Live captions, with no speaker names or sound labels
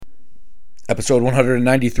Episode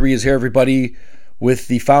 193 is here, everybody, with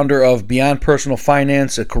the founder of Beyond Personal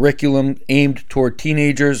Finance, a curriculum aimed toward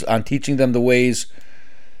teenagers on teaching them the ways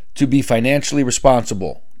to be financially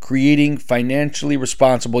responsible, creating financially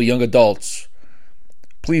responsible young adults.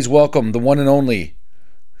 Please welcome the one and only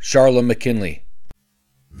Charla McKinley.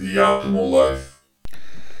 The Optimal Life.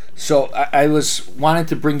 So I was wanting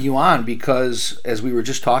to bring you on because, as we were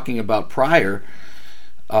just talking about prior,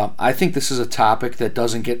 I think this is a topic that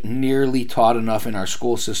doesn't get nearly taught enough in our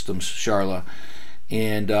school systems, Charla.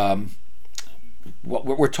 And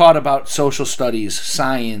we're taught about social studies,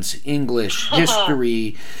 science, English,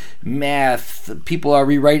 history, math. People are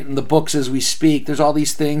rewriting the books as we speak. There's all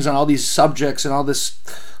these things and all these subjects and all this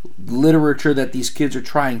literature that these kids are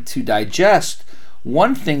trying to digest.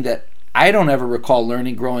 One thing that I don't ever recall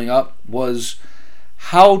learning growing up was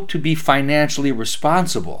how to be financially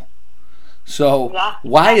responsible. So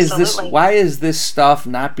why is this stuff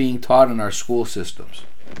not being taught in our school systems?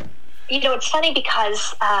 You know, it's funny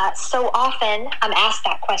because so often I'm asked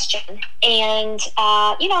that question, and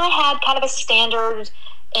I had kind of a standard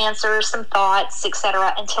answer, some thoughts,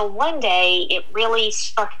 etc., until one day it really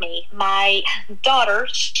struck me. My daughter,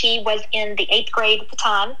 she was in the 8th grade at the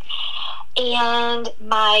time, and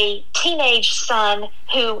my teenage son,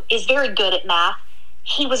 who is very good at math,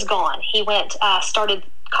 he was gone. He started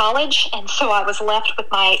college, and so I was left with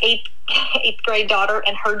my eighth grade daughter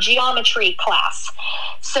and her geometry class.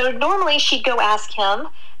 So normally she'd go ask him,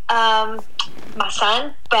 my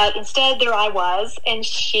son, but instead there I was, and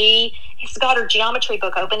she's got her geometry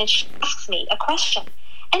book open, and she asks me a question.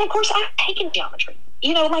 And of course I've taken geometry.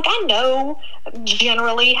 I know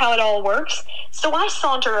generally how it all works. So I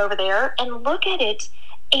saunter over there and look at it,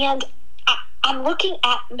 and I'm looking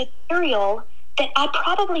at material that I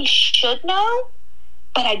probably should know,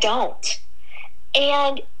 but I don't.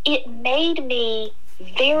 And it made me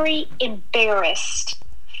very embarrassed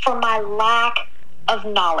for my lack of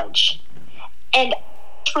knowledge. And I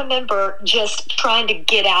remember just trying to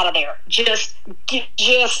get out of there. Just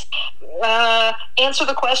answer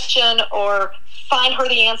the question or find her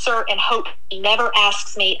the answer and hope she never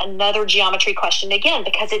asks me another geometry question again,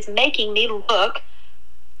 because it's making me look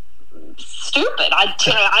stupid.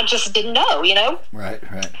 I just didn't know, Right.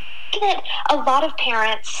 That a lot of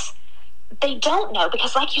parents, they don't know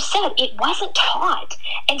because, like you said, it wasn't taught.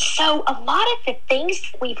 And so a lot of the things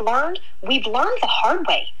that we've learned the hard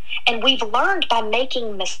way. And we've learned by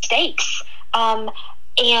making mistakes and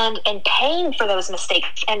paying for those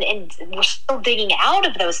mistakes. And we're still digging out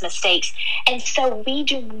of those mistakes. And so we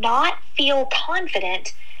do not feel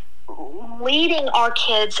confident leading our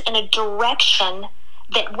kids in a direction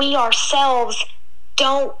that we ourselves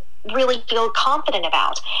don't really feel confident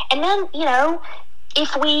about. And then,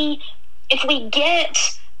 if we get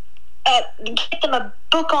them a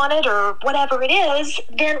book on it or whatever it is,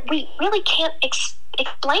 then we really can't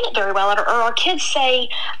explain it very well. Or our kids say,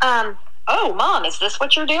 oh, Mom, is this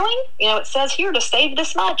what you're doing? It says here to save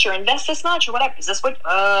this much or invest this much or whatever. Is this what?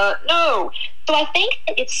 No. So I think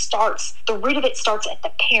that the root of it starts at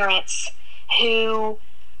the parents who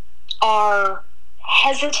are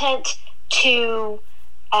hesitant to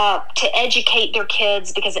educate their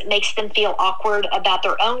kids because it makes them feel awkward about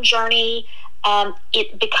their own journey.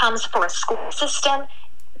 It becomes, for a school system,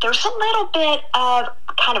 there's a little bit of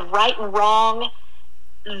kind of right and wrong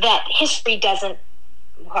that history doesn't,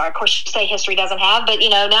 well, of course you say history doesn't have, but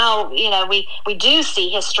now we do see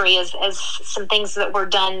history as some things that were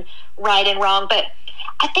done right and wrong. But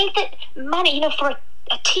I think that money, for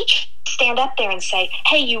a teacher to stand up there and say,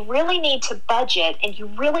 hey, you really need to budget and you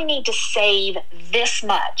really need to save this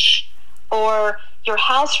much, or your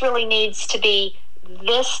house really needs to be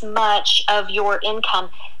this much of your income.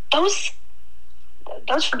 Those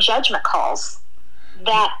are judgment calls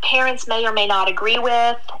that parents may or may not agree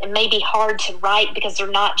with. It may be hard to write because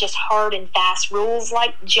they're not just hard and fast rules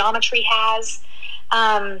like geometry has.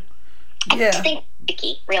 I think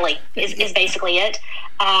sticky, really, is basically it.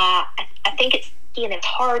 I think it's sticky and it's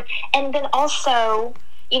hard. And then also,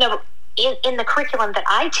 in the curriculum that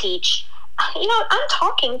I teach, I'm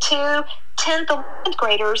talking to 10th, 11th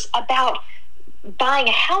graders about buying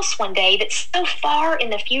a house one day that's so far in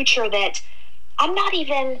the future that I'm not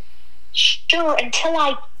even sure until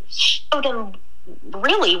I show them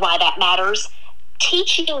really why that matters.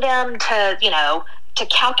 Teaching them to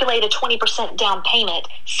calculate a 20% down payment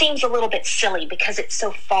seems a little bit silly because it's so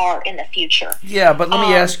far in the future. Yeah, but let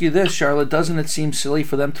me ask you this, Charlotte. Doesn't it seem silly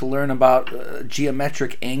for them to learn about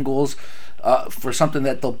geometric angles for something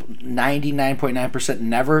that they'll 99.9%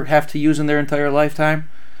 never have to use in their entire lifetime?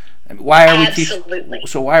 Why are we Absolutely.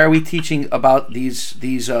 So why are we teaching about these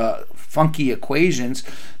funky equations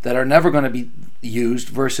that are never going to be used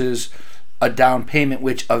versus a down payment,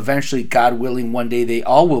 which eventually, God willing, one day they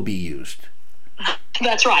all will be used.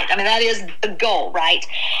 That's right. I mean, that is the goal, right?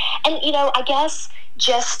 And, I guess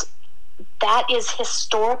just that is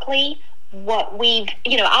historically what we've,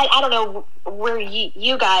 I don't know where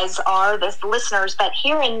you guys are, the listeners, but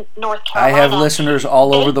here in North Carolina, I have listeners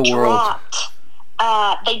all over the world.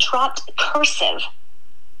 They dropped cursive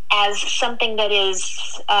as something that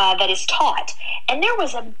is taught. And there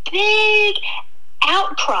was a big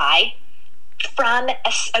outcry from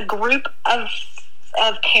a group of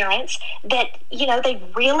parents that, they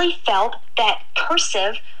really felt that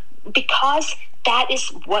cursive, because that is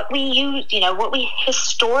what we use, what we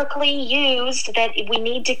historically used, that we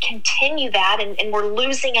need to continue that, and we're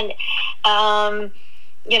losing a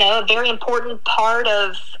very important part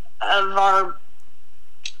of our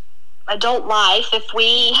adult life if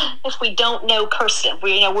we don't know cursive.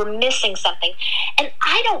 We're missing something. And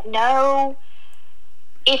I don't know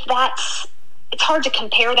if it's hard to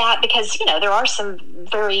compare that, because there are some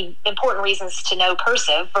very important reasons to know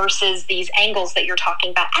cursive versus these angles that you're talking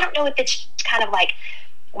about. I don't know if it's kind of like,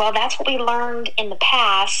 well, that's what we learned in the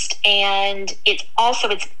past, and it's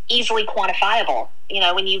easily quantifiable.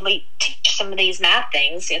 When you teach some of these math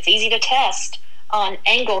things, it's easy to test on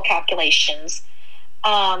angle calculations.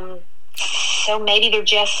 So maybe they're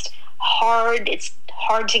just hard. It's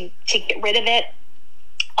hard to get rid of it.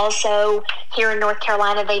 Also, here in North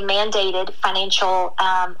Carolina, they mandated financial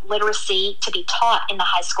literacy to be taught in the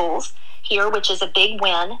high schools here, which is a big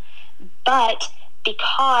win. But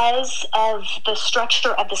because of the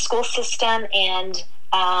structure of the school system and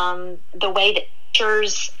the way that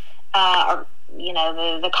teachers are,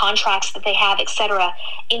 the contracts that they have, etc.,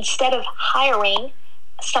 instead of hiring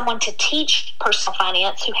someone to teach personal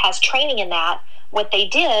finance who has training in that, what they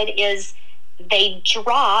did is they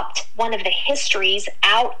dropped one of the histories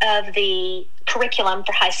out of the curriculum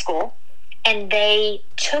for high school, and they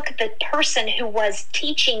took the person who was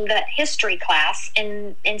teaching that history class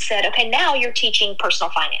and said, okay, now you're teaching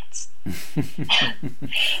personal finance.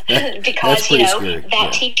 Because, that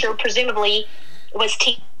teacher presumably was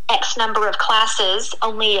teaching X number of classes,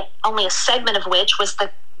 only a segment of which was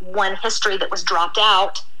the one history that was dropped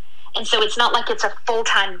out. And so it's not like it's a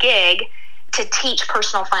full-time gig to teach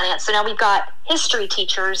personal finance. So now we've got history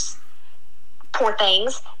teachers, poor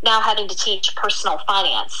things, now having to teach personal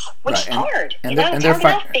finance, which is hard. It's hard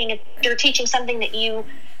enough being you're teaching something that you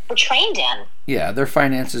were trained in. Yeah, their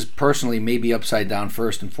finances personally may be upside down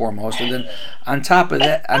first and foremost, and then on top of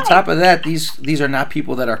that, these are not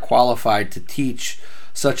people that are qualified to teach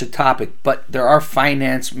such a topic. But there are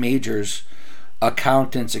finance majors,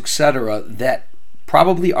 accountants, etc., that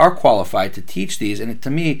probably are qualified to teach these, and to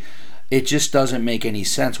me, it just doesn't make any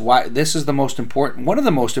sense. Why? This is one of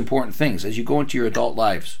the most important things as you go into your adult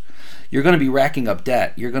lives. You're going to be racking up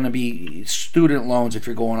debt. You're going to be student loans if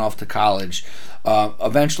you're going off to college.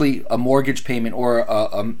 Eventually, a mortgage payment or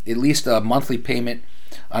at least a monthly payment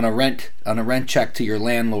on a rent check to your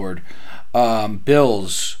landlord.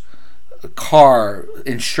 Bills, car,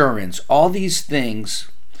 insurance, all these things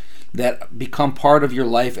that become part of your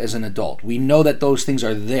life as an adult. We know that those things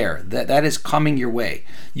are there. That is coming your way.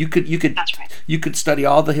 You could That's right. You could study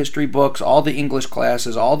all the history books, all the English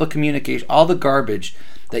classes, all the communication, all the garbage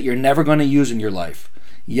that you're never going to use in your life.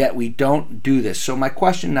 Yet we don't do this. So my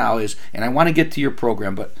question now is, and I want to get to your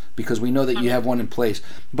program, but because we know that you have one in place,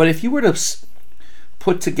 but if you were to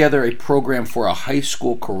put together a program for a high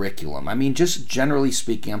school curriculum, I mean, just generally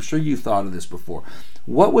speaking, I'm sure you've thought of this before,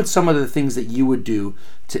 what would some of the things that you would do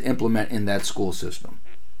to implement in that school system?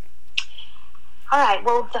 All right.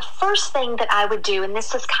 Well, the first thing that I would do, and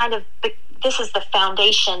this is the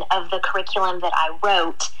foundation of the curriculum that I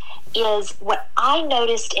wrote, is what I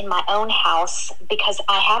noticed in my own house, because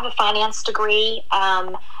I have a finance degree,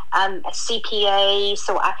 I'm a CPA,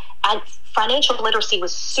 so financial literacy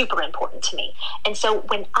was super important to me. And so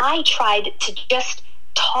when I tried to just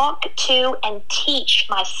talk to and teach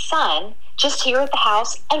my son just here at the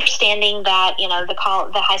house, understanding that,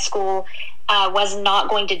 the high school was not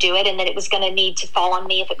going to do it and that it was going to need to fall on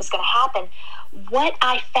me if it was going to happen. What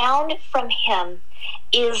I found from him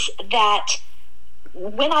is that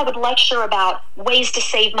when I would lecture about ways to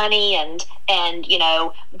save money and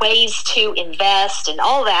ways to invest and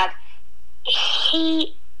all that,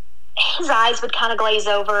 his eyes would kind of glaze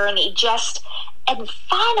over, and and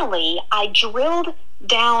finally I drilled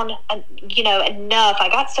down, enough. I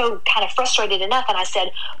got so kind of frustrated enough, and I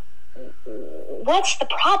said, what's the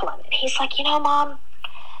problem? And he's like, Mom,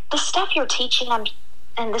 the stuff you're teaching,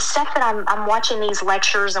 and the stuff that I'm watching these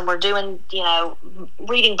lectures, and we're doing,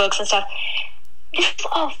 reading books and stuff, this is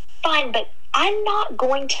all fine, but I'm not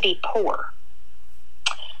going to be poor.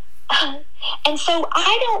 And so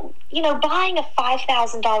I don't, buying a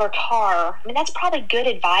 $5,000 car, I mean, that's probably good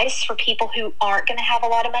advice for people who aren't going to have a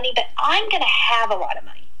lot of money, but I'm going to have a lot of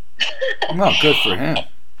money. Well, good for him.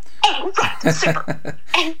 Oh, right, super.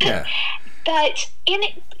 Yeah. But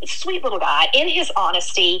sweet little guy, in his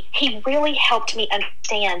honesty, he really helped me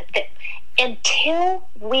understand that until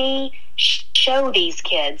we show these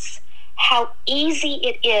kids how easy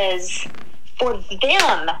it is for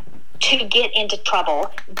them to get into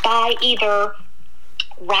trouble by either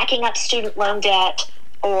racking up student loan debt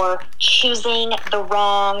or choosing the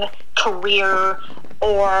wrong career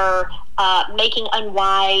or making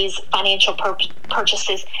unwise financial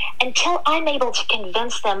purchases, until I'm able to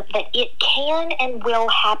convince them that it can and will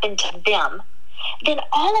happen to them, then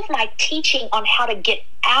all of my teaching on how to get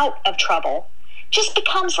out of trouble just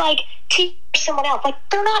becomes like teaching someone else. Like,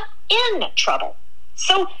 they're not in trouble.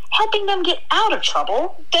 So helping them get out of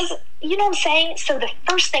trouble doesn't, you know what I'm saying? So the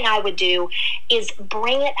first thing I would do is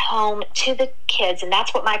bring it home to the kids, and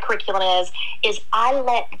that's what my curriculum is I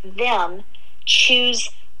let them choose.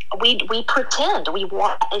 We pretend we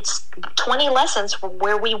walk. It's 20 lessons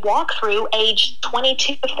where we walk through age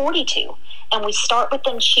 22 to 42, and we start with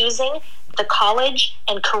them choosing the college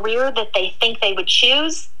and career that they think they would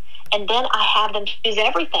choose, and then I have them choose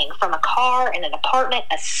everything from a car and an apartment,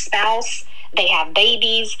 a spouse. They have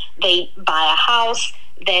babies. They buy a house.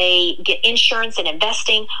 They get insurance and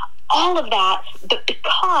investing. All of that, but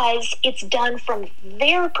because it's done from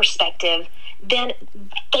their perspective, then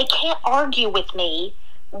they can't argue with me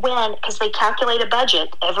because they calculate a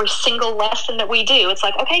budget every single lesson that we do. It's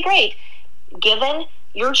like, okay, great. Given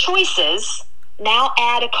your choices, now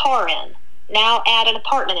add a car in. Now add an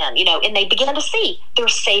apartment in, and they begin to see their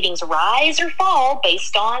savings rise or fall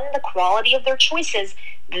based on the quality of their choices.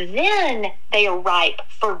 Then they are ripe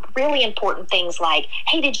for really important things like,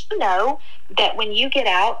 hey, did you know that when you get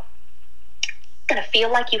out, you're going to feel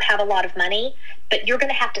like you have a lot of money, but you're going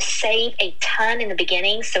to have to save a ton in the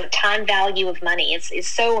beginning. So time value of money is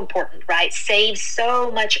so important, right? Save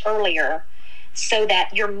so much earlier so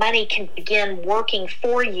that your money can begin working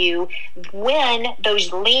for you when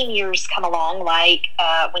those lean years come along, like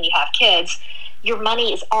when you have kids. Your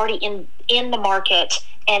money is already in the market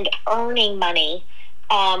and earning money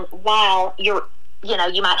while you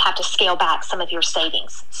might have to scale back some of your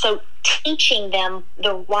savings. So teaching them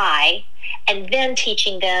the why, and then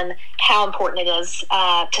teaching them how important it is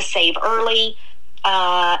to save early,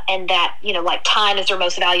 and that, like time is their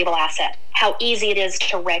most valuable asset, how easy it is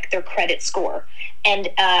to wreck their credit score, and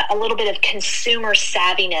a little bit of consumer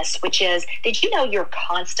savviness, which is, did you know you're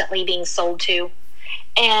constantly being sold to?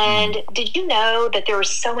 And did you know that there is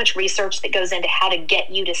so much research that goes into how to get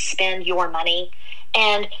you to spend your money?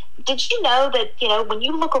 And did you know that, when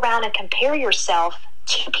you look around and compare yourself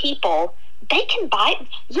to people, they can buy,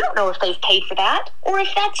 you don't know if they've paid for that or if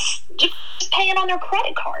that's just paying on their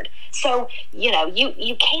credit card. So, you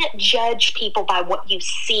can't judge people by what you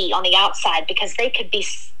see on the outside, because they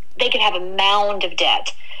could have a mound of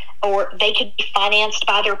debt, or they could be financed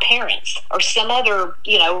by their parents or some other,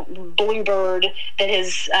 bluebird that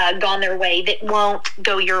has gone their way that won't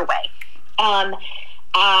go your way.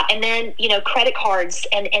 And then, credit cards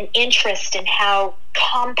and interest, and how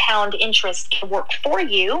compound interest can work for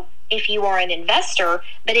you if you are an investor,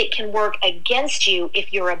 but it can work against you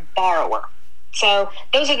if you're a borrower. So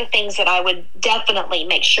those are the things that I would definitely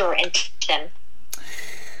make sure and teach them.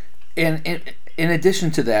 And in addition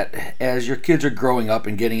to that, as your kids are growing up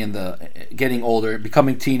and getting older,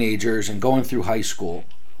 becoming teenagers and going through high school,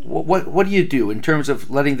 what do you do in terms of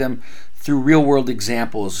letting them through real world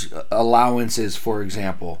examples, allowances, for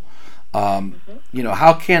example?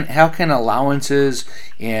 How can allowances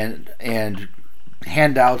and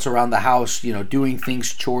handouts around the house, doing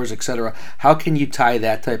things, chores, etc., how can you tie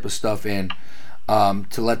that type of stuff in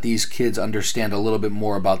to let these kids understand a little bit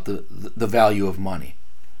more about the value of money?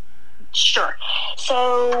 Sure.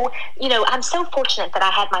 So, I'm so fortunate that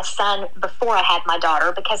I had my son before I had my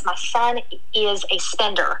daughter, because my son is a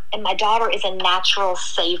spender and my daughter is a natural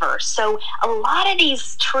saver. So a lot of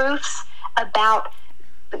these truths about,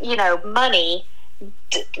 money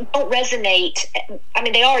don't resonate. I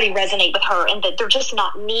mean, they already resonate with her, and that they're just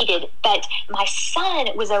not needed. But my son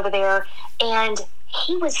was over there, and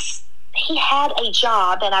he had a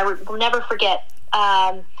job, and I will never forget,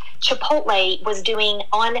 Chipotle was doing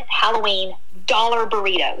on Halloween $1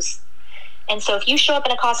 burritos. And so if you show up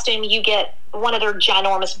in a costume, you get one of their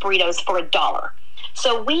ginormous burritos for $1.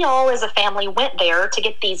 So we all as a family went there to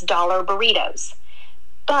get these $1 burritos.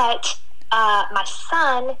 But my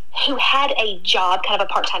son, who had a job, kind of a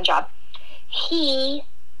part-time job, he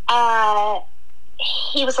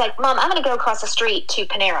he was like, Mom, I'm going to go across the street to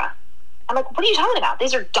Panera. I'm like, what are you talking about?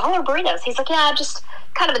 These are $1 burritos. He's like, yeah, I'm just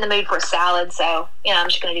kind of in the mood for a salad, so, I'm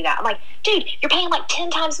just going to do that. I'm like, dude, you're paying like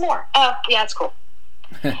 10 times more. Oh, yeah, it's cool.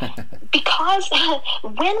 Because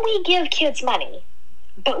when we give kids money,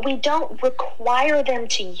 but we don't require them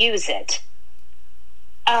to use it,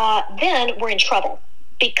 then we're in trouble.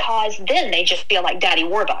 Because then they just feel like Daddy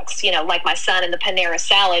Warbucks, like my son in the Panera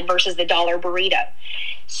salad versus the $1 burrito.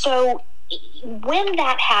 So when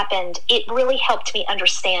that happened, it really helped me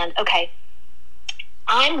understand, okay,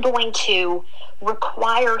 I'm going to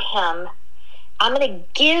require him, I'm going to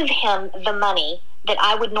give him the money that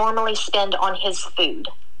I would normally spend on his food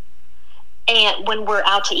and when we're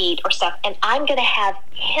out to eat or stuff, and I'm going to have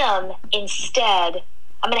him instead,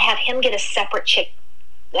 I'm going to have him get a separate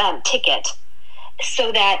ticket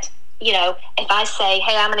so that, if I say,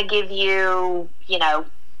 hey, I'm going to give you,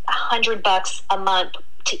 $100 a month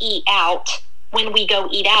to eat out, when we go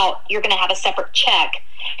eat out, you're going to have a separate check.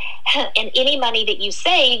 And any money that you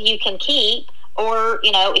save, you can keep. Or,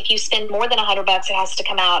 if you spend more than $100, it has to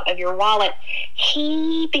come out of your wallet.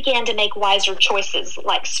 He began to make wiser choices,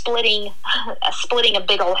 like splitting a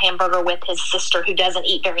big old hamburger with his sister who doesn't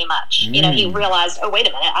eat very much. He realized, oh, wait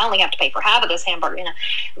a minute, I only have to pay for half of this hamburger.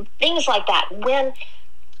 Things like that.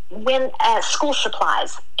 When school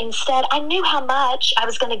supplies, instead, I knew how much I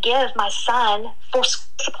was going to give my son for school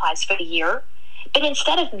supplies for the year. But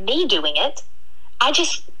instead of me doing it, I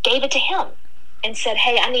just gave it to him and said,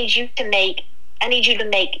 hey, I need you to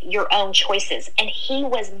make your own choices. And he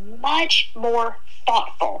was much more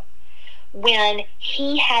thoughtful when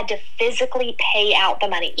he had to physically pay out the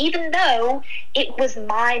money, even though it was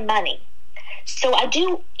my money. So I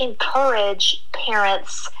do encourage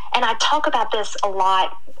parents, and I talk about this a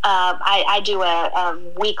lot. I do a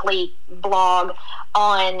weekly blog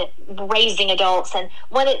on raising adults, and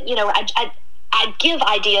I give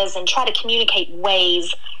ideas and try to communicate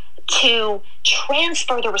ways to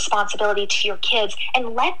transfer the responsibility to your kids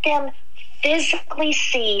and let them physically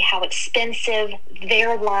see how expensive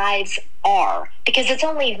their lives are. Because it's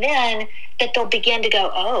only then that they'll begin to go,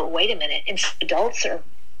 oh, wait a minute, and adults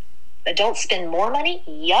spend more money?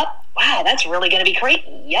 Yup. Wow, that's really going to be great.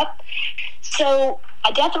 Yup. So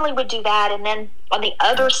I definitely would do that. And then on the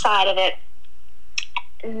other side of it,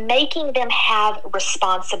 making them have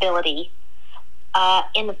responsibility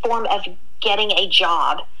in the form of getting a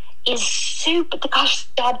job is super. The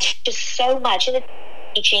job teaches so much, and it's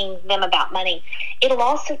teaching them about money. It'll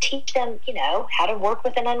also teach them, how to work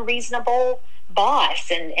with an unreasonable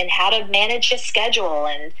boss, and how to manage a schedule,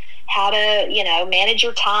 and how to, manage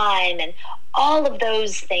your time, and all of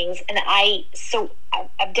those things. And I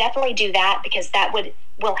definitely do that, because that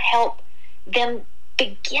will help them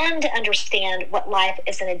begin to understand what life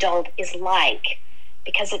as an adult is like.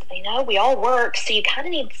 Because we all work, so you kind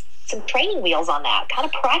of need some training wheels on that, kind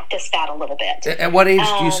of practice that a little bit. At what age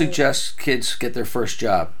do you suggest kids get their first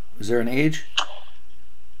job? Is there an age?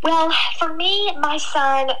 Well, for me, my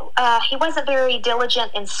son, he wasn't very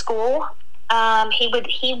diligent in school. He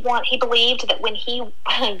believed that when he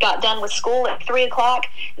got done with school at 3:00,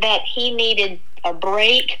 that he needed a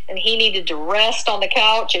break and he needed to rest on the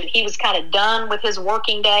couch, and he was kind of done with his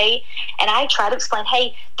working day. And I try to explain,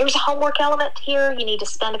 hey, there's a homework element here. You need to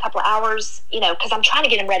spend a couple of hours, because I'm trying to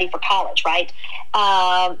get him ready for college, right?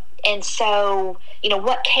 And so,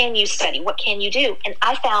 what can you study? What can you do? And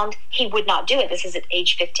I found he would not do it. This is at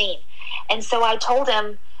age 15. And so I told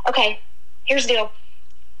him, okay, here's the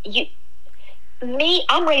deal.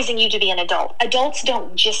 I'm raising you to be an adult. Adults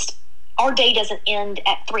don't our day doesn't end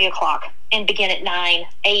at 3:00 and begin at 9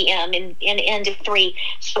 a.m. and end at 3.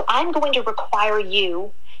 So I'm going to require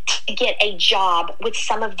you to get a job with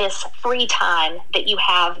some of this free time that you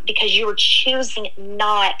have, because you're choosing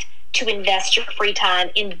not to invest your free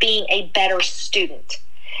time in being a better student.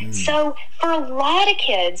 So for a lot of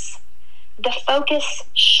kids, the focus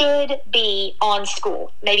should be on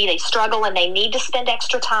school. Maybe they struggle and they need to spend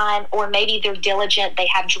extra time, or maybe they're diligent. They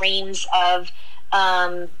have dreams of,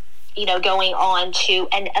 going on to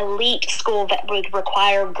an elite school that would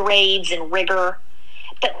require grades and rigor.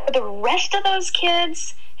 But for the rest of those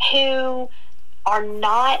kids who are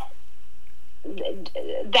not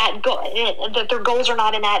that their goals are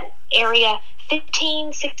not in that area,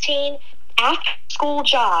 15, 16, after school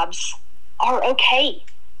jobs are okay.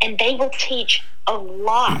 And they will teach a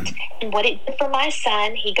lot. And what it did for my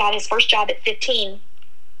son, he got his first job at 15,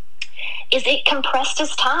 is it compressed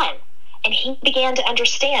his time. And he began to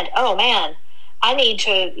understand, oh man, I need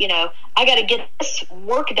to, I got to get this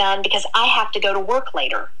work done because I have to go to work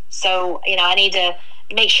later. So, I need to,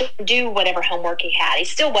 make sure to do whatever homework he had. He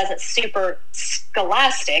still wasn't super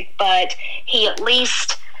scholastic, but he at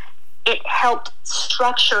least, it helped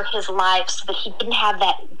structure his life so that he didn't have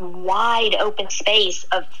that wide open space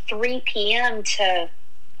of 3 p.m. to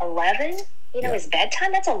 11, his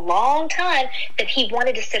bedtime. That's a long time that he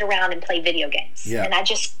wanted to sit around and play video games. Yeah. And that's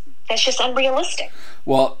just unrealistic.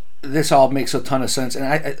 Well, this all makes a ton of sense.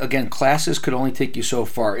 And again, classes could only take you so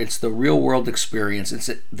far. It's the real world experience. It's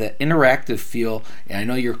the interactive feel. And I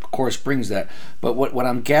know your course brings that. But what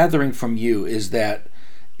I'm gathering from you is that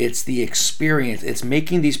it's the experience. It's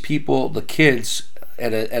making these people, the kids,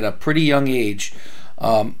 at a pretty young age,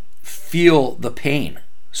 feel the pain,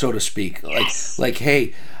 so to speak. Yes. Like,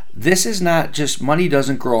 hey, this is not just, money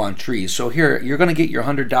doesn't grow on trees. So here, you're going to get your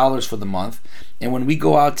 $100 for the month. And when we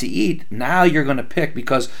go out to eat, now you're going to pick,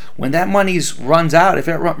 because when that money runs out, if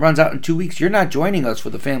it runs out in 2 weeks, you're not joining us for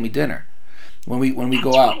the family dinner when we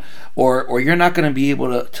go out. Or you're not going to be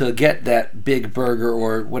able to get that big burger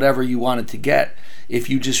or whatever you wanted to get if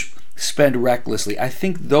you just spend recklessly. I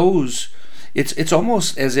think it's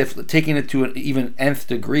almost as if taking it to an even nth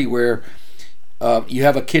degree, where you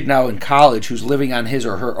have a kid now in college who's living on his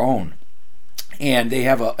or her own, and they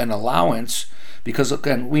have an allowance, because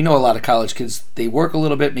again, we know a lot of college kids, they work a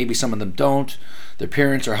little bit, maybe some of them don't, their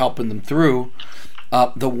parents are helping them through.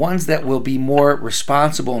 The ones that will be more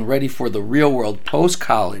responsible and ready for the real world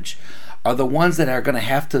post-college are the ones that are going to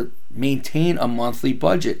have to maintain a monthly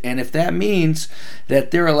budget. And if that means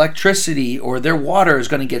that their electricity or their water is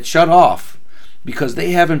going to get shut off because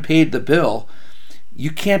they haven't paid the bill,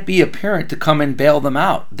 you can't be a parent to come and bail them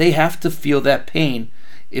out. They have to feel that pain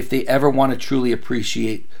if they ever want to truly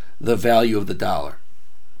appreciate the value of the dollar.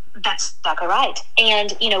 That's exactly right.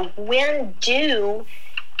 And when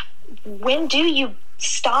do you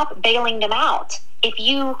stop bailing them out? If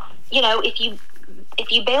you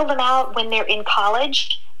bail them out when they're in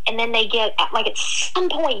college, and then they get, like, at some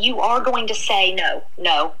point you are going to say,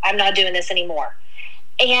 no, I'm not doing this anymore.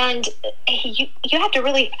 And you have to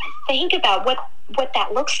really think about what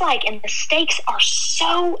that looks like. And the stakes are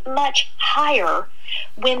so much higher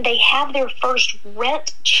when they have their first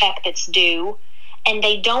rent check that's due and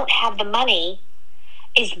they don't have the money.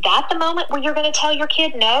 Is that the moment where you're going to tell your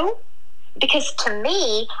kid no? Because to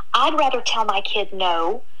me, I'd rather tell my kid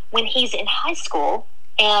no when he's in high school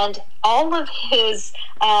and all of his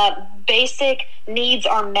basic needs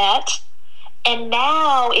are met. And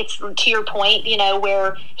now it's, to your point,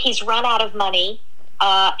 where he's run out of money,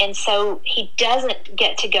 and so he doesn't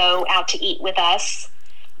get to go out to eat with us.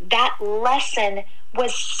 That lesson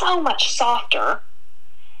was so much softer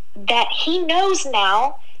that he knows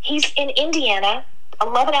now. He's in Indiana,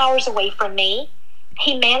 11 hours away from me.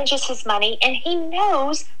 He manages his money, and he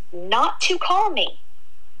knows not to call me.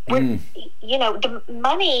 The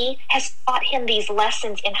money has taught him these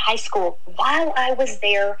lessons in high school while I was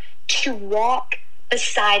there to walk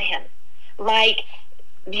beside him. Like,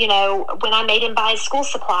 when I made him buy school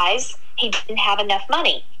supplies, he didn't have enough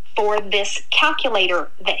money for this calculator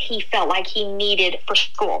that he felt like he needed for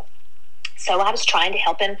school. So I was trying to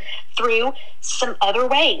help him through some other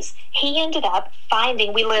ways. He ended up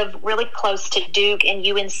finding, we live really close to Duke and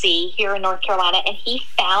UNC here in North Carolina, and he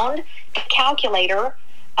found a calculator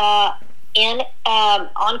on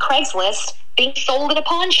Craigslist being sold at a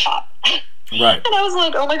pawn shop. Right. And I was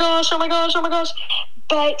like, oh my gosh.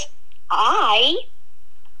 But I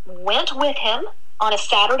went with him on a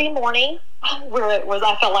Saturday morning where it was,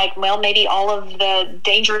 I felt like, well, maybe all of the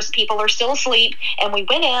dangerous people are still asleep. And we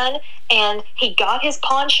went in, and he got his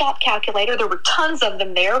pawn shop calculator. There were tons of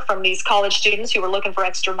them there from these college students who were looking for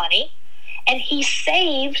extra money. And he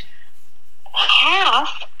saved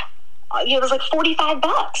half. It was like $45.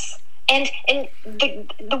 And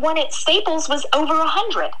the one at Staples was over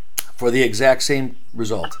 $100. For the exact same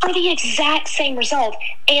result.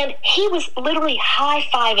 And he was literally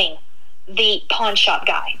high-fiving the pawn shop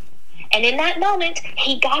guy. And in that moment,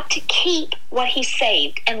 he got to keep what he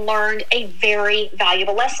saved and learned a very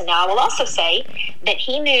valuable lesson. Now, I will also say that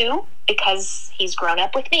he knew, because he's grown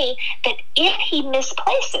up with me, that if he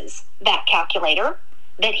misplaces that calculator,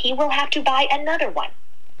 that he will have to buy another one.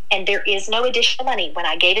 And there is no additional money. When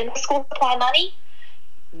I gave him the school supply money,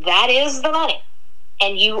 that is the money.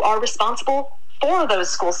 And you are responsible for those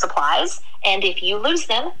school supplies. And if you lose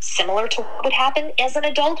them, similar to what would happen as an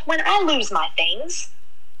adult when I lose my things,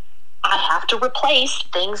 I have to replace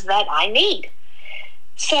things that I need.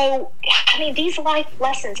 So, these life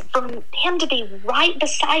lessons, from him to be right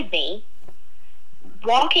beside me,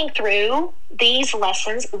 walking through these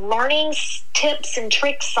lessons, learning tips and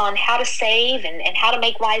tricks on how to save and how to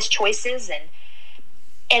make wise choices,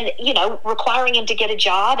 and, requiring him to get a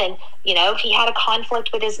job. And, if he had a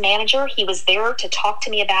conflict with his manager, he was there to talk to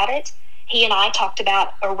me about it. He and I talked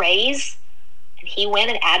about a raise, and he went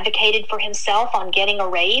and advocated for himself on getting a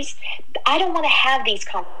raise. I don't want to have these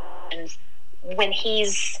conversations when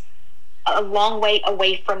he's a long way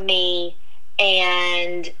away from me,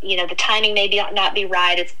 and, the timing may not be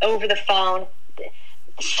right. It's over the phone.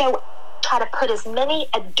 So try to put as many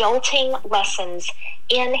adulting lessons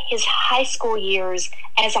in his high school years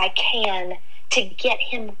as I can to get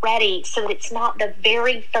him ready, so that it's not the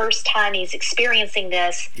very first time he's experiencing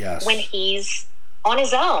this. Yes. When he's on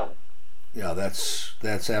his own. Yeah,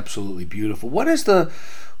 that's absolutely beautiful. What is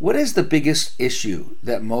the biggest issue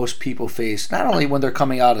that most people face, not only when they're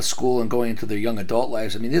coming out of school and going into their young adult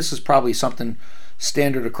lives? I mean, this is probably something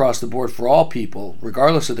standard across the board for all people,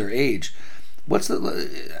 regardless of their age.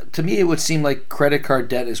 To me, it would seem like credit card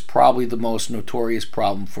debt is probably the most notorious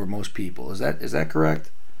problem for most people. Is that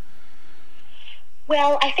correct?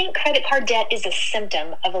 Well, I think credit card debt is a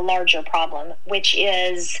symptom of a larger problem, which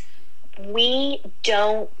is we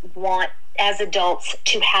don't want, as adults,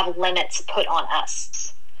 to have limits put on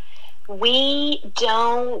us. We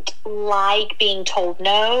don't like being told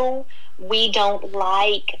no. We don't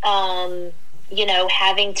like,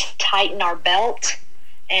 having to tighten our belt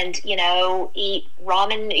and, eat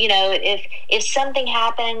ramen. If something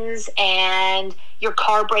happens and your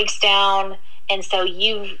car breaks down, and so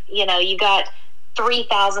you got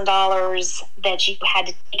 $3,000 that you had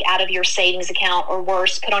to take out of your savings account, or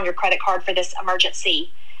worse, put on your credit card for this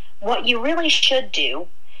emergency, what you really should do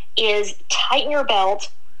is tighten your belt,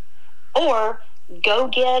 or go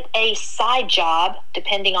get a side job,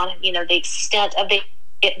 depending on, the extent of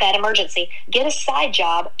that emergency. Get a side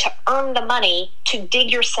job to earn the money to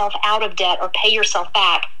dig yourself out of debt or pay yourself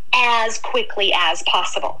back as quickly as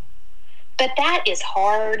possible. But that is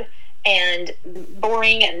hard and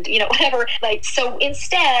boring and, whatever. So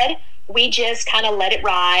instead, we just kind of let it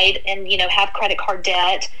ride and, have credit card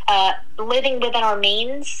debt. Living within our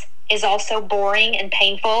means is also boring and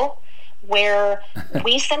painful, where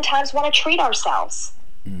we sometimes want to treat ourselves.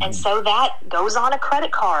 Mm-hmm. And so that goes on a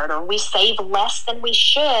credit card, or we save less than we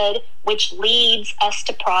should, which leads us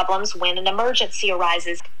to problems when an emergency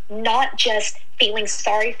arises. Not just feeling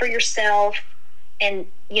sorry for yourself and,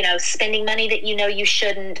 spending money that you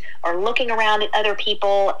shouldn't, or looking around at other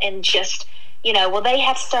people and just, well, they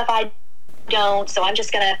have stuff I don't, so I'm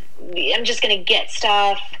just gonna get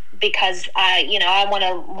stuff because I want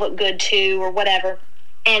to look good too, or whatever.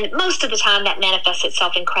 And most of the time that manifests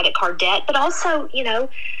itself in credit card debt, but also,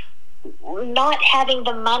 not having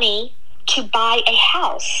the money to buy a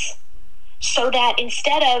house, so that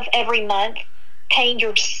instead of every month paying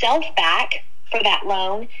yourself back for that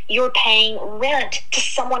loan, you're paying rent to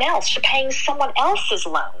someone else. You're paying someone else's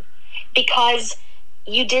loan because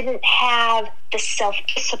you didn't have the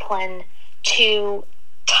self-discipline to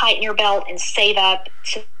tighten your belt and save up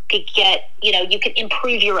to get, you could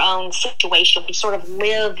improve your own situation. We sort of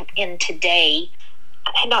live in today,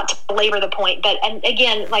 not to belabor the point, but and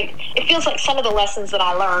again, it feels like some of the lessons that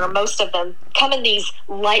I learn, or most of them, come in these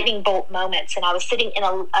lightning bolt moments. And I was sitting in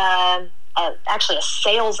actually a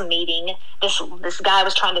sales meeting. This guy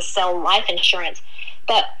was trying to sell life insurance,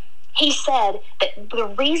 but he said that the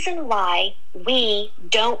reason why we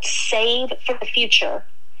don't save for the future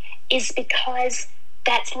is because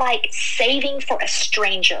that's like saving for a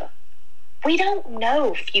stranger. We don't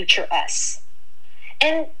know future us.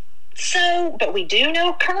 And so, but we do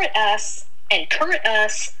know current us, and current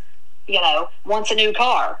us, wants a new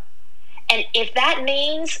car. And if that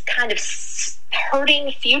means kind of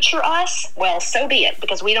hurting future us, well, so be it,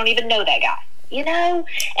 because we don't even know that guy,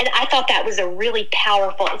 And I thought that was a really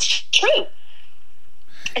powerful, it's true.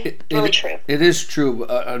 It's really true. It is true.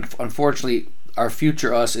 Unfortunately, our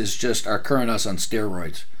future us is just our current us on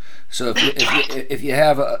steroids. So if you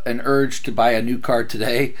have an urge to buy a new car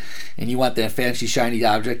today and you want that fancy, shiny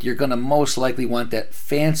object, you're going to most likely want that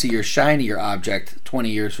fancier, shinier object 20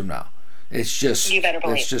 years from now. It's just, you better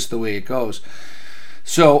believe. It's just the way it goes.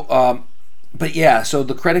 So, but yeah, so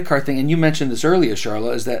the credit card thing, and you mentioned this earlier,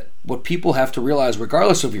 Charla, is that what people have to realize,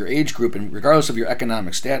 regardless of your age group and regardless of your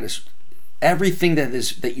economic status, everything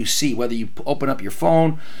that you see, whether you open up your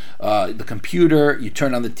phone, the computer, you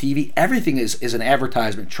turn on the TV, everything is an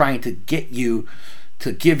advertisement trying to get you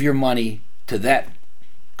to give your money to that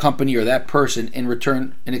company or that person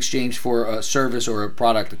in exchange for a service or a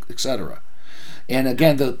product, etc. And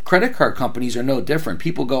again, the credit card companies are no different.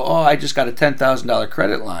 People go, "Oh, I just got a $10,000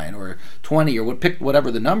 credit line, or 20, or pick whatever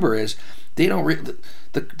the number is." They don't.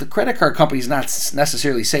 The credit card company is not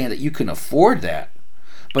necessarily saying that you can afford that.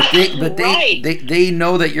 But Right. they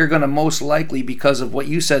know that you're going to most likely, because of what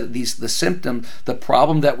you said, the symptom, the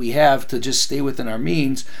problem that we have to just stay within our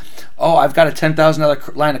means. Oh, I've got a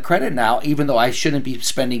 $10,000 line of credit now, even though I shouldn't be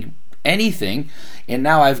spending anything, and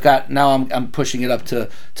now I'm pushing it up to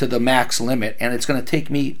the max limit, and it's going to take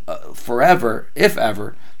me forever, if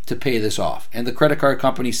ever, to pay this off. And the credit card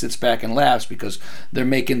company sits back and laughs because they're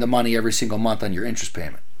making the money every single month on your interest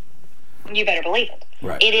payment. You better believe it.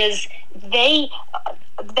 Right. It is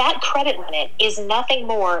that credit limit is nothing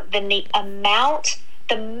more than the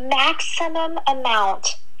maximum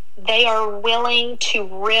amount they are willing to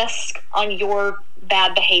risk on your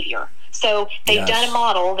bad behavior. So they've done a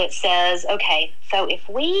model that says, okay, so if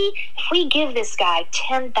we give this guy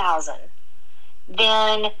 $10,000,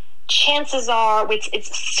 then chances are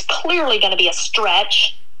it's clearly going to be a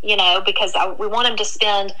stretch, because we want him to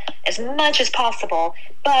spend as much as possible.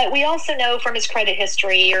 But we also know from his credit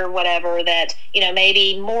history or whatever that,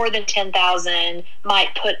 maybe more than $10,000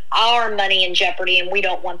 might put our money in jeopardy, and we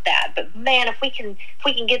don't want that. But man, if we can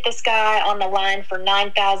get this guy on the line for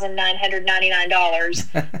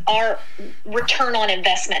 $9,999, our return on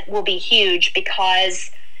investment will be huge, because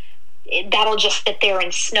that'll just sit there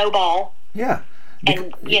and snowball. Yeah.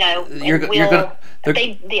 And they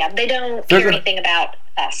don't care anything about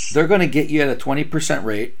us. They're going to get you at a 20%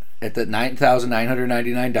 rate at the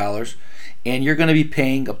 $9,999, and you're going to be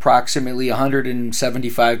paying approximately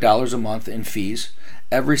 $175 a month in fees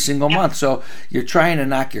every single month. So you're trying to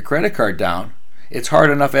knock your credit card down. It's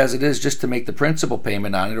hard enough as it is just to make the principal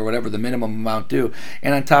payment on it, or whatever the minimum amount due.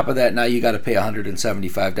 And on top of that, now you got to pay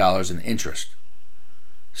 $175 in interest.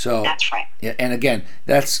 So that's right. Yeah, and again,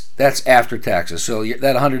 that's after taxes. So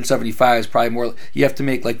that 175 is probably more. You have to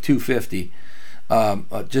make like 250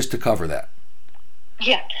 just to cover that.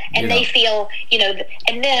 Yeah, and they feel,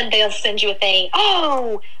 and then they'll send you a thing.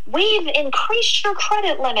 Oh, we've increased your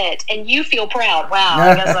credit limit, and you feel proud. Wow,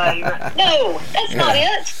 I guess no, that's not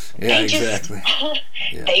it. Yeah, they exactly.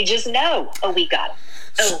 They just know. Oh, we got him.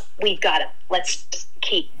 Oh, we've got him. Let's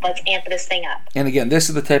amp this thing up. And again, this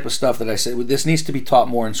is the type of stuff that I say, this needs to be taught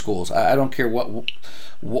more in schools. I don't care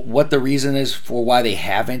what the reason is for why they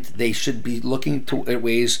haven't. They should be looking at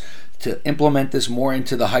ways to implement this more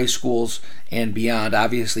into the high schools and beyond,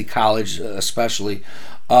 obviously college especially.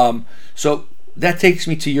 So that takes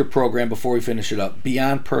me to your program before we finish it up,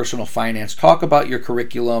 Beyond Personal Finance. Talk about your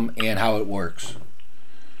curriculum and how it works.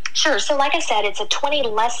 Sure. So like I said, it's a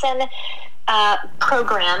 20-lesson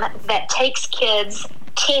program that takes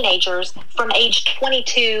teenagers from age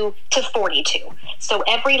 22 to 42. So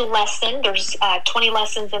every lesson, there's 20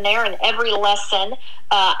 lessons in there, and every lesson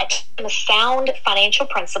a sound financial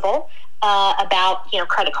principle about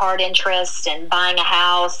credit card interest and buying a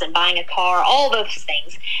house and buying a car, all those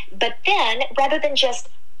things. But then, rather than just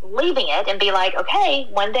leaving it and be like, okay,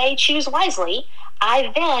 one day choose wisely,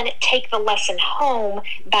 I then take the lesson home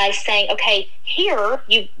by saying, okay, here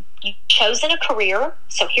you've chosen a career,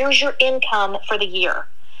 so here's your income for the year.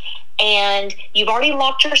 And you've already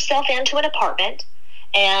locked yourself into an apartment,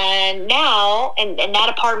 and now, and that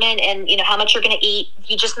apartment, and how much you're going to eat,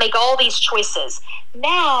 you just make all these choices.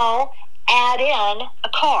 Now, add in a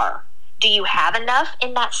car. Do you have enough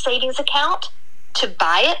in that savings account to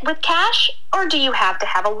buy it with cash, or do you have to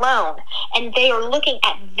have a loan? And they are looking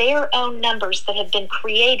at their own numbers that have been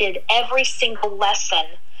created every single lesson,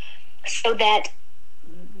 so that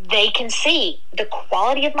they can see the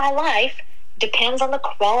quality of my life depends on the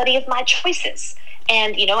quality of my choices.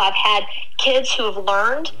 And, I've had kids who have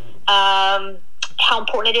learned how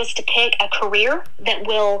important it is to pick a career that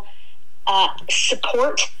will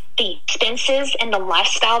support the expenses and the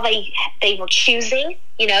lifestyle they were choosing.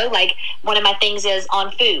 Like one of my things is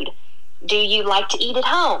on food. Do you like to eat at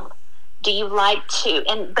home? Do you like to,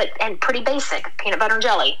 and pretty basic, peanut butter and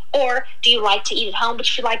jelly? Or do you like to eat at home,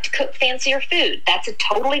 but you like to cook fancier food? That's a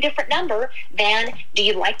totally different number than do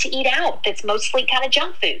you like to eat out that's mostly kind of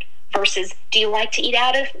junk food versus do you like to eat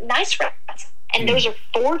out of nice restaurants? And those are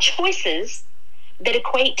 4 choices that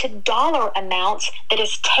equate to dollar amounts that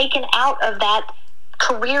is taken out of that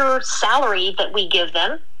career salary that we give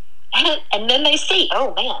them. And then they see,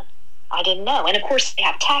 oh man, I didn't know. And of course they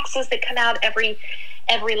have taxes that come out every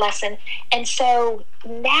lesson. And so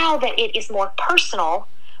now that it is more personal,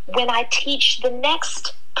 when I teach the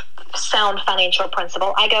next sound financial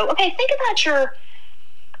principle, I go, okay, think about your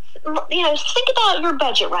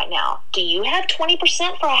budget right now. Do you have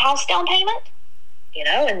 20% for a house down payment?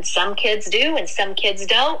 And some kids do and some kids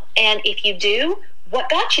don't. And if you do, what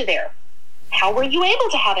got you there? How were you able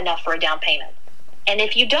to have enough for a down payment? And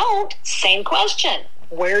if you don't, same question.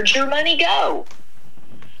 Where'd your money go?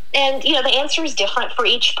 And, the answer is different for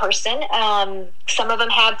each person. Some of them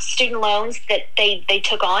have student loans that they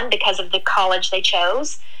took on because of the college they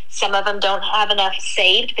chose. Some of them don't have enough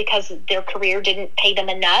saved because their career didn't pay them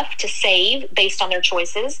enough to save based on their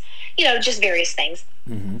choices. Just various things.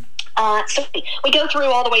 Mm-hmm. So we go through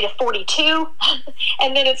all the way to 42,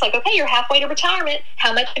 and then it's like, okay, you're halfway to retirement.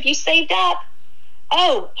 How much have you saved up?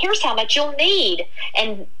 Oh, here's how much you'll need.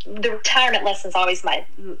 And the retirement lesson's always my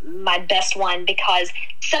best one, because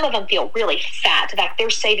some of them feel really fat. In fact, their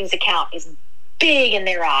savings account is big in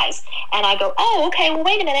their eyes. And I go, oh, okay, well,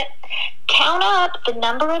 wait a minute. Count up the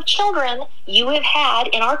number of children you have had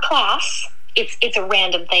in our class. It's a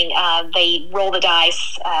random thing. They roll the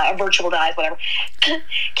dice, a virtual dice, whatever.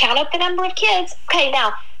 Count up the number of kids. Okay,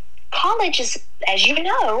 now, college is, as you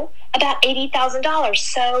know, about $80,000.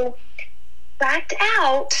 So backed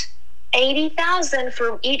out $80,000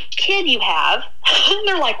 for each kid you have. And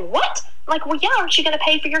they're like, what? I'm like, well, yeah, aren't you going to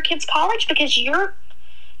pay for your kids' college because your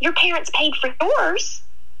parents paid for yours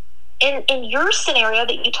in your scenario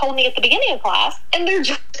that you told me at the beginning of class? And they're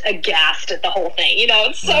just aghast at the whole thing.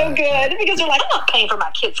 It's so good because they're like, I'm not paying for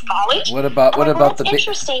my kids' college. What about that's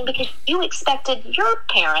interesting because you expected your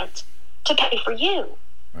parent to pay for you.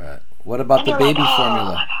 Right. What about the baby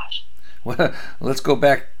formula? Oh my gosh. Let's go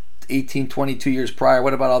back 18, 22 years prior.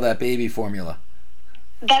 What about all that baby formula?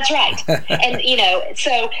 That's right. And,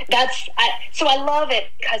 so I love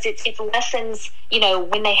it because it's lessons,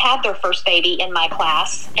 when they have their first baby in my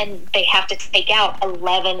class and they have to take out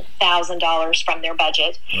 $11,000 from their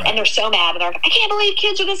budget. Right. And they're so mad. And they're like, I can't believe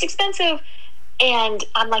kids are this expensive. And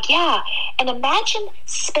I'm like, yeah. And imagine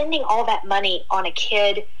spending all that money on a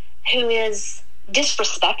kid who is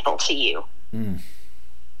disrespectful to you. Mm.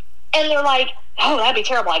 And they're like, oh, that'd be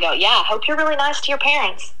terrible. I go, yeah, I hope you're really nice to your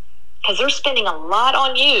parents because they're spending a lot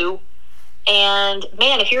on you. And,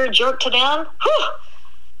 man, if you're a jerk to them,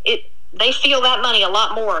 they feel that money a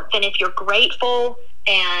lot more than if you're grateful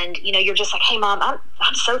and, you're just like, hey, Mom, I'm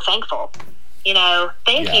so thankful.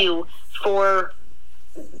 Thank you for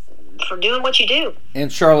doing what you do. And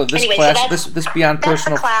Charla, this class, this beyond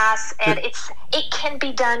personal class, and it can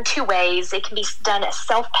be done two ways. It can be done a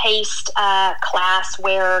self-paced class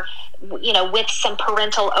where, with some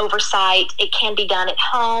parental oversight. It can be done at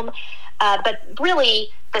home, but really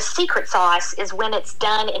the secret sauce is when it's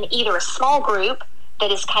done in either a small group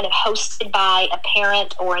that is kind of hosted by a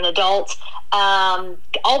parent or an adult.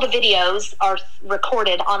 All the videos are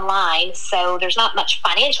recorded online, so there's not much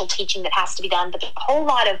financial teaching that has to be done, but there's a whole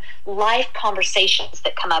lot of life conversations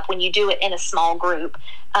that come up when you do it in a small group,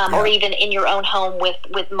 or even in your own home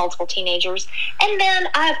with multiple teenagers. And then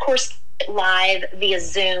I, of course, live via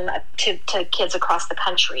Zoom to kids across the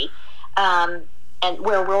country, and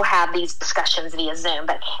where we'll have these discussions via Zoom.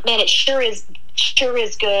 But man, it sure is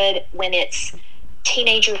good when it's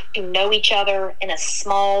teenagers who know each other in a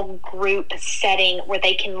small group setting where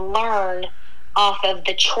they can learn off of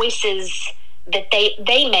the choices that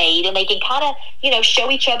they made, and they can kind of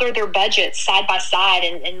show each other their budgets side by side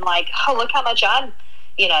and like, oh, look how much I'm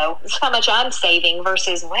saving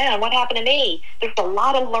versus, man, what happened to me? There's a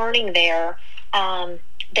lot of learning there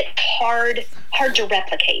that's hard to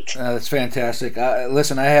replicate. That's fantastic.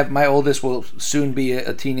 Listen, I have my oldest will soon be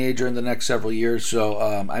a teenager in the next several years, so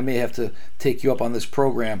I may have to take you up on this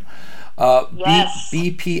program. Yes.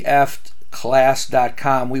 bpfclass.com.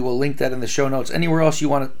 We will link that in the show notes. Anywhere else you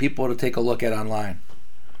want people to take a look at online?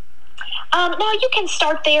 No, you can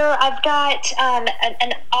start there. I've got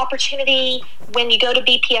an opportunity when you go to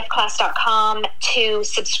bpfclass.com to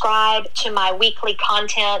subscribe to my weekly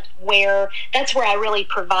content, that's where I really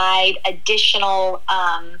provide additional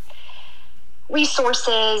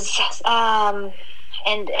resources and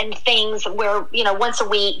things where, once a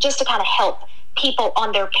week, just to kind of help people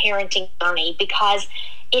on their parenting journey, because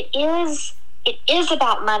it is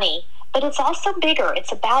about money. But it's also bigger.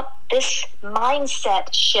 It's about this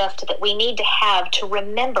mindset shift that we need to have to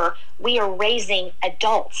remember we are raising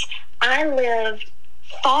adults. I lived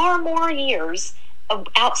far more years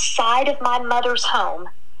outside of my mother's home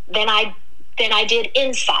than I did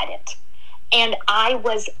inside it. And I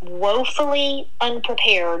was woefully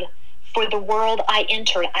unprepared for the world I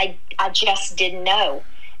entered. I just didn't know.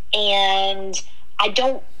 And I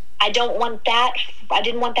don't want that. I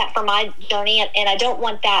didn't want that for my journey, and I don't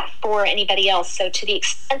want that for anybody else. So to the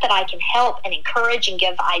extent that I can help and encourage and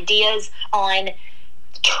give ideas on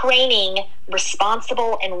training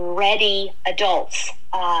responsible and ready adults,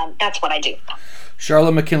 that's what I do.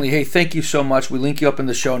 Charla McKinley, hey, thank you so much. We link you up in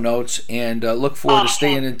the show notes, and look forward to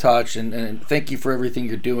staying in touch, and thank you for everything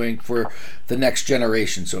you're doing for the next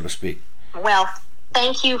generation, so to speak. Well,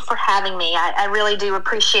 thank you for having me. I really do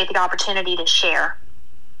appreciate the opportunity to share.